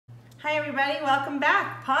Hi everybody, welcome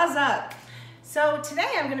back. Paws up. So today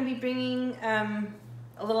I'm going to be bringing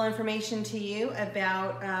a little information to you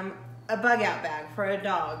about a bug out bag for a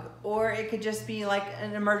dog, or it could just be like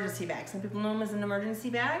an emergency bag. Some people know them as an emergency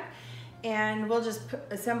bag, and we'll just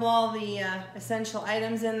assemble all the essential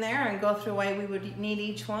items in there and go through why we would need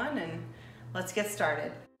each one, and let's get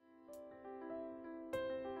started.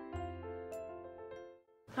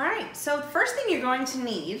 All right, so the first thing you're going to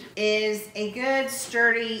need is a good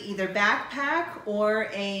sturdy either backpack or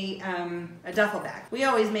a duffel bag. We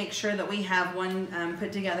always make sure that we have one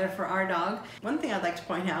put together for our dog. One thing I'd like to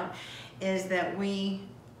point out is that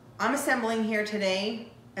I'm assembling here today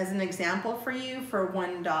as an example for you for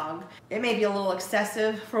one dog. It may be a little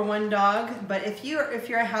excessive for one dog, but if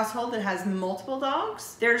you're a household that has multiple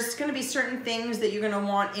dogs, there's gonna be certain things that you're gonna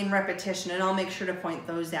want in repetition, and I'll make sure to point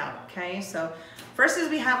those out, okay? So first is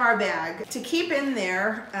we have our bag to keep in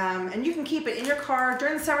there, and you can keep it in your car.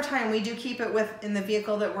 During the summertime, we do keep it in the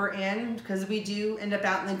vehicle that we're in, because we do end up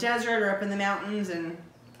out in the desert or up in the mountains, and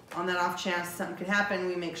on that off chance something could happen,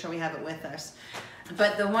 we make sure we have it with us.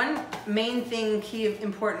 But the one main thing,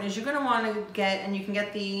 important, is you're going to want to get, and you can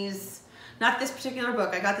get these, not this particular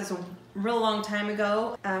book, I got this a real long time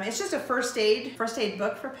ago. It's just a first aid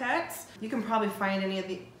book for pets. You can probably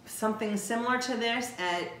find something similar to this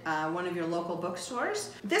at one of your local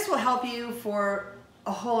bookstores. This will help you for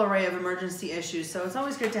a whole array of emergency issues, so it's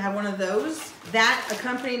always good to have one of those. That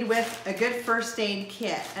accompanied with a good first aid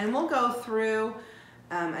kit, and we'll go through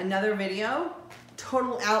another video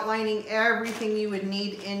total outlining everything you would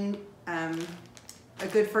need in a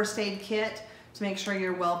good first aid kit to make sure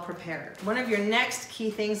you're well prepared. One of your next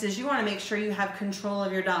key things is you want to make sure you have control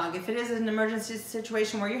of your dog. If it is an emergency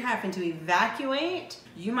situation where you're having to evacuate,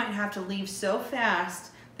 you might have to leave so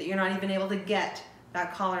fast that you're not even able to get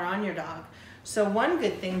that collar on your dog. So one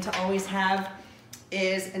good thing to always have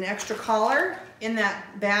is an extra collar in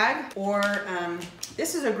that bag, or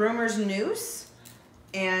this is a groomer's noose.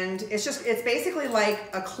 And it's basically like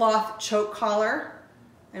a cloth choke collar,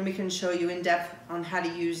 and we can show you in depth on how to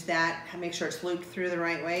use that, how to make sure it's looped through the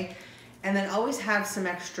right way. And then always have some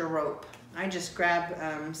extra rope. I just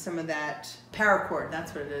grab some of that paracord,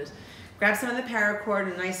 that's what it is. Grab some of the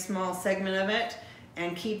paracord, a nice small segment of it,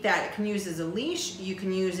 and keep that. It can use as a leash. You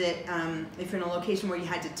can use it if you're in a location where you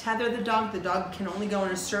had to tether the dog can only go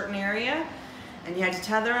in a certain area, and you had to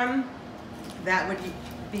tether him, that would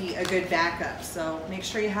be a good backup. So make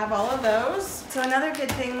sure you have all of those. So another good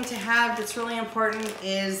thing to have that's really important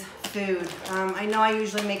is food. I know I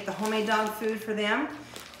usually make the homemade dog food for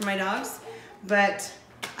my dogs, but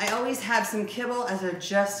I always have some kibble as a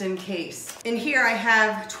just in case. In here I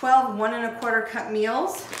have 12 1 1/4 cup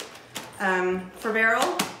meals for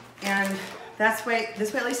Beryl, and this way at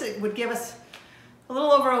least it would give us a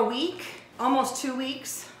little over a week, almost 2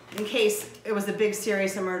 weeks, in case it was a big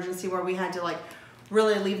serious emergency where we had to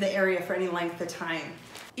really leave the area for any length of time.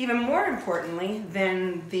 Even more importantly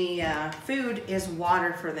than the food is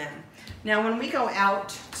water for them. Now when we go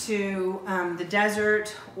out to the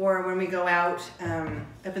desert, or when we go out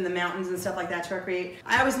up in the mountains and stuff like that to recreate,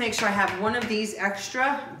 I always make sure I have one of these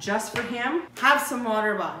extra just for him. Have some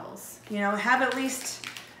water bottles. You know, have at least,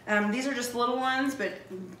 these are just little ones, but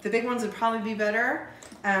the big ones would probably be better.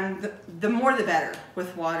 The more the better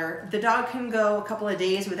with water. The dog can go a couple of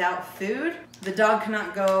days without food. The dog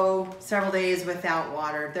cannot go several days without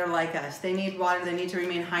water. They're like us. They need water. They need to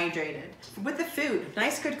remain hydrated. With the food,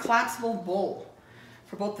 nice good collapsible bowl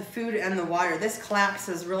for both the food and the water. This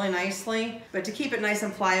collapses really nicely, but to keep it nice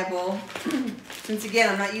and pliable, since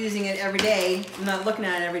again, I'm not using it every day, I'm not looking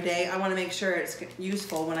at it every day, I want to make sure it's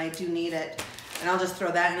useful when I do need it. And I'll just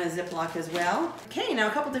throw that in a Ziploc as well. Okay, now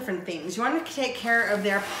a couple different things. You want to take care of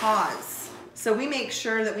their paws. So we make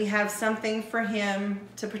sure that we have something for him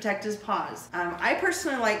to protect his paws. I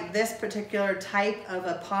personally like this particular type of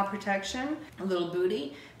a paw protection, a little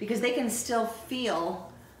booty, because they can still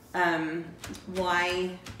feel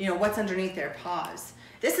what's underneath their paws.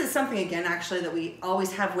 This is something, again, actually, that we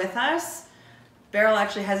always have with us. Beryl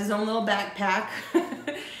actually has his own little backpack.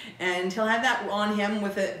 And he'll have that on him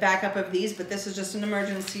with a backup of these, but this is just an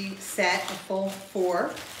emergency set, a full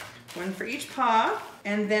 4, one for each paw.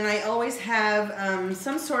 And then I always have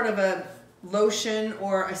some sort of a lotion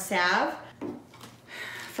or a salve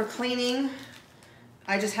for cleaning.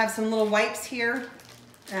 I just have some little wipes here.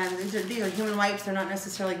 And these are human wipes. They're not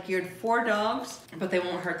necessarily geared for dogs, but they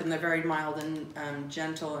won't hurt them. They're very mild and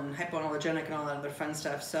gentle and hypoallergenic and all that other fun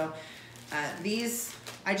stuff. So these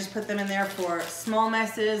I just put them in there for small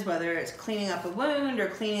messes, whether it's cleaning up a wound or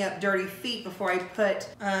cleaning up dirty feet before I put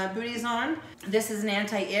booties on. This is an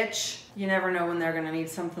anti-itch. You never know when they're gonna need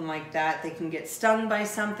something like that. They can get stung by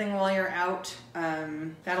something while you're out.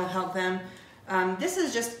 That'll help them. This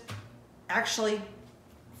is just actually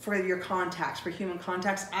for your contacts, for human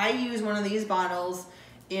contacts. I use one of these bottles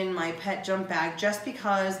in my pet jump bag just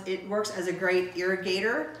because it works as a great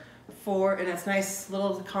irrigator and it's nice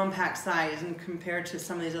little compact size and compared to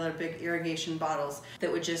some of these other big irrigation bottles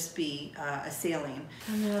that would just be a saline.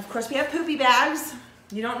 And then of course we have poopy bags.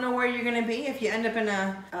 You don't know where you're gonna be if you end up in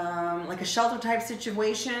a like a shelter type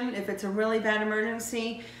situation. If it's a really bad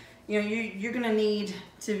emergency, you know, you're gonna need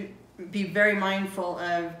to be very mindful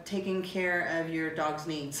of taking care of your dog's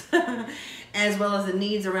needs as well as the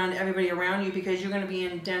needs around everybody around you, because you're going to be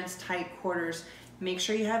in dense, tight quarters. Make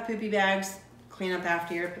sure you have poopy bags. Clean up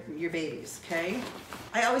after your babies, okay?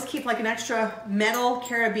 I always keep like an extra metal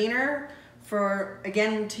carabiner for,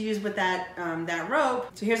 again, to use with that, that rope.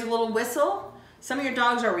 So here's a little whistle. Some of your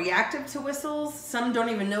dogs are reactive to whistles. Some don't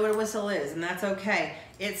even know what a whistle is, and that's okay.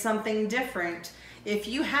 It's something different. If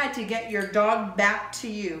you had to get your dog back to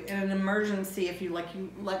you in an emergency, if you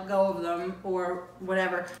let go of them or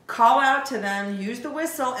whatever, call out to them, use the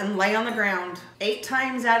whistle, and lay on the ground. 8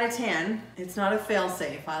 times out of 10, it's not a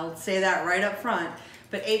fail-safe, I'll say that right up front,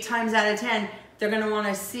 but 8 times out of 10, they're gonna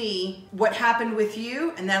wanna see what happened with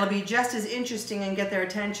you, and that'll be just as interesting and get their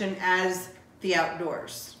attention as the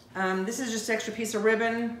outdoors. This is just an extra piece of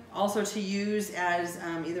ribbon, also to use as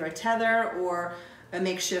either a tether or a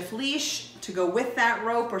makeshift leash to go with that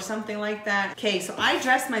rope or something like that. Okay, so I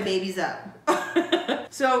dress my babies up.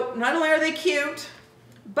 So not only are they cute,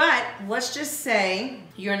 but let's just say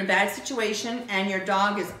you're in a bad situation and your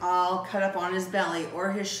dog is all cut up on his belly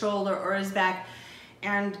or his shoulder or his back,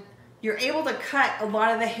 and you're able to cut a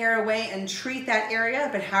lot of the hair away and treat that area,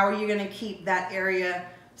 but how are you gonna keep that area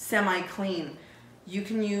semi-clean? You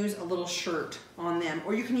can use a little shirt on them,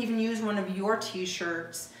 or you can even use one of your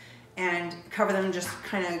t-shirts and cover them, just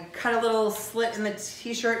kind of cut a little slit in the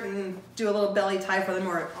t-shirt and do a little belly tie for them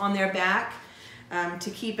or on their back to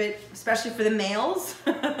keep it, especially for the males,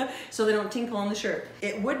 so they don't tinkle on the shirt.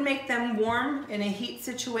 It would make them warm in a heat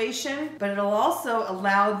situation, but it'll also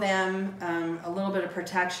allow them a little bit of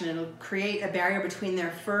protection. It'll create a barrier between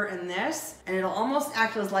their fur and this, and it'll almost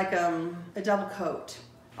act as like a double coat.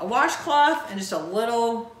 A washcloth and just a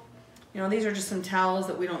little, you know, these are just some towels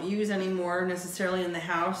that we don't use anymore necessarily in the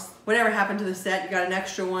house. Whatever happened to the set, you got an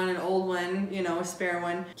extra one, an old one, you know, a spare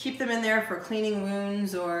one. Keep them in there for cleaning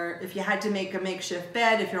wounds, or if you had to make a makeshift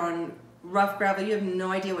bed, if you're on rough gravel, you have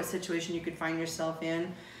no idea what situation you could find yourself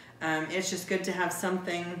in. It's just good to have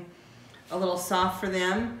something a little soft for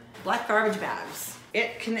them. Black garbage bags.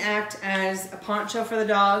 It can act as a poncho for the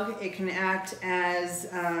dog. It can act as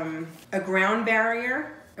a ground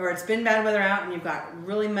barrier, or it's been bad weather out and you've got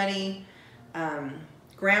really muddy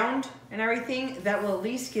ground and everything. That will at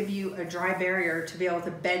least give you a dry barrier to be able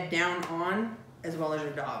to bed down on, as well as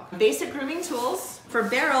your dog. Basic grooming tools. For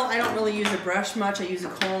Beryl, I don't really use a brush much. I use a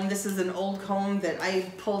comb. This is an old comb that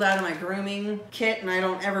I pulled out of my grooming kit and I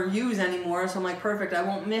don't ever use anymore. So I'm like, perfect, I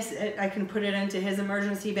won't miss it. I can put it into his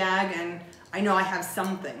emergency bag and I know I have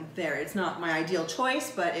something there. It's not my ideal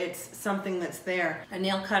choice, but it's something that's there. A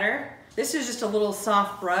nail cutter. This is just a little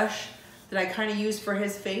soft brush that I kind of use for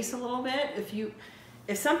his face a little bit.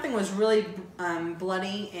 If something was really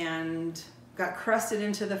bloody and got crusted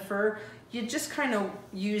into the fur, you just kind of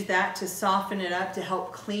use that to soften it up to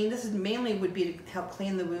help clean. This is mainly would be to help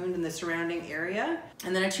clean the wound and the surrounding area.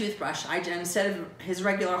 And then a toothbrush. Instead of his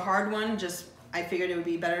regular hard one, I figured it would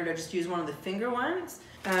be better to just use one of the finger ones.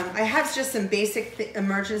 I have just some basic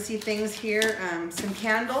emergency things here. Some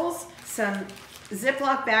candles, some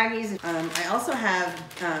Ziploc baggies. I also have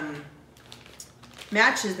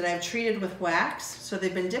matches that I've treated with wax. So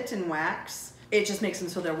they've been dipped in wax. It just makes them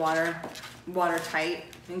so they're watertight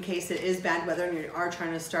in case it is bad weather and you are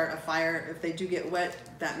trying to start a fire. If they do get wet,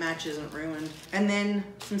 that match isn't ruined. And then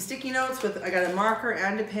some sticky notes I got a marker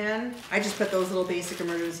and a pen. I just put those little basic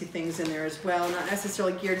emergency things in there as well. Not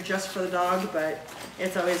necessarily geared just for the dog, but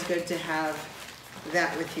it's always good to have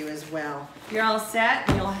that with you as well. You're all set.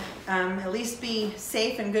 You'll at least be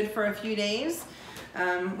safe and good for a few days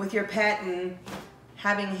with your pet and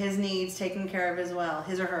having his needs taken care of as well,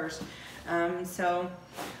 his or hers. So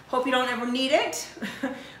hope you don't ever need it,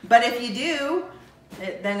 but if you do,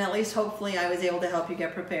 then at least hopefully I was able to help you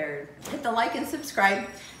get prepared. Hit the like and subscribe.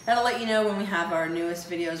 That'll let you know when we have our newest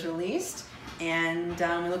videos released, and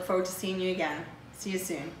we look forward to seeing you again. See you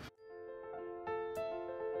soon.